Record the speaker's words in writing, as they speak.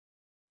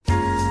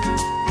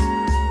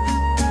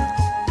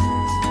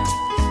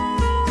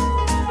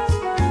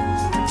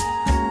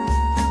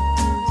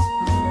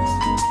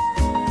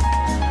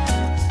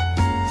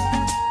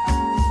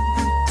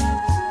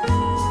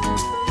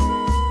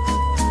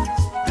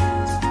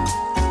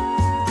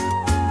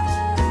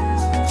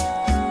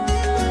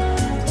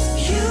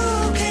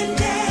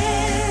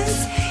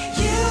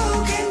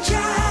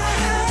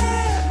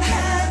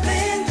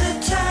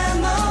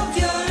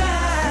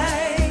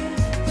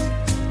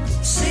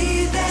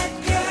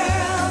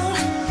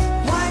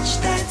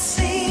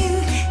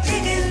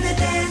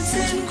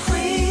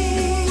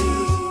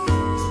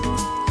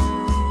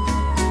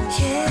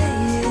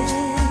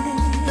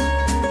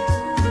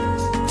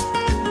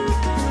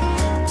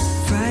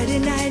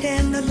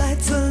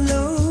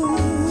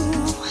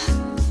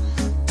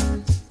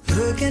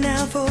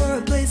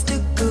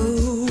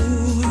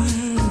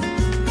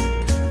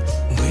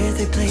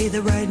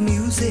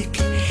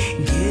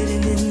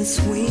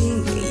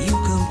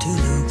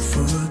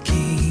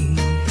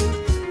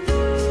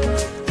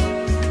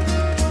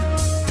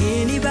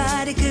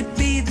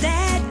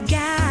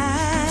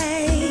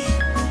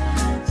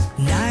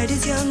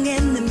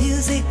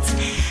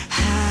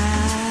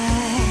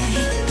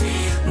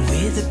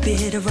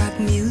bit of rock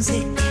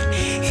music,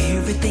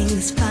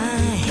 everything's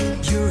fine.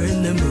 You're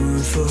in the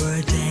mood for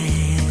a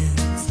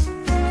dance.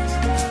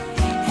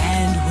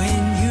 And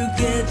when you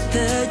get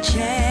the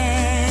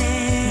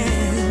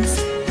chance,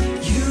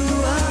 you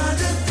are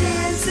the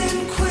dancing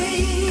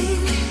queen,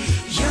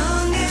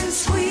 young and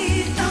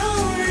sweet,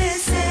 only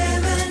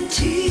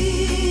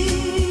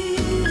 17.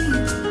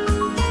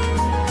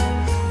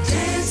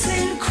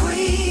 Dancing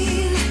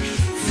queen,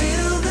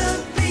 feel the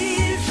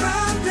beat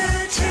from the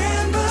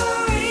tambourine.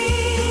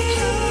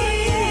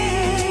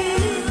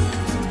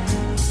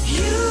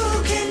 You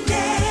can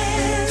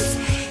dance,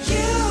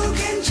 you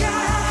can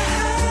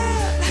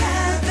jive,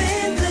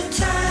 having the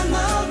time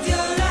of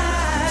your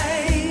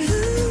life.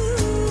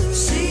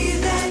 See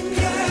that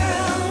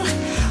girl,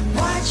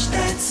 watch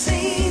that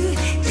scene,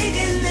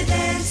 digging the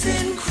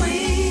dancing queen.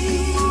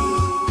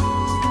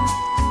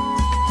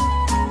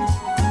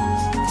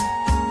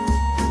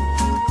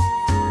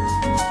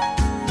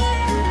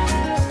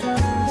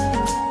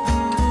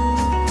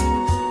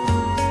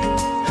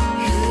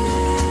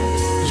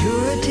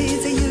 You're a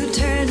teaser, you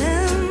turn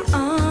 'em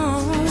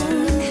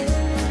on,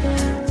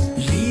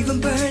 leave 'em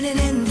burning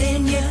and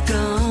then you're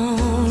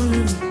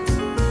gone.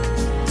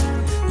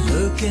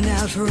 Looking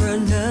out for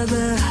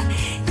another,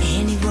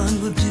 anyone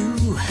will do.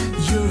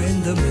 You're in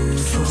the mood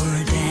for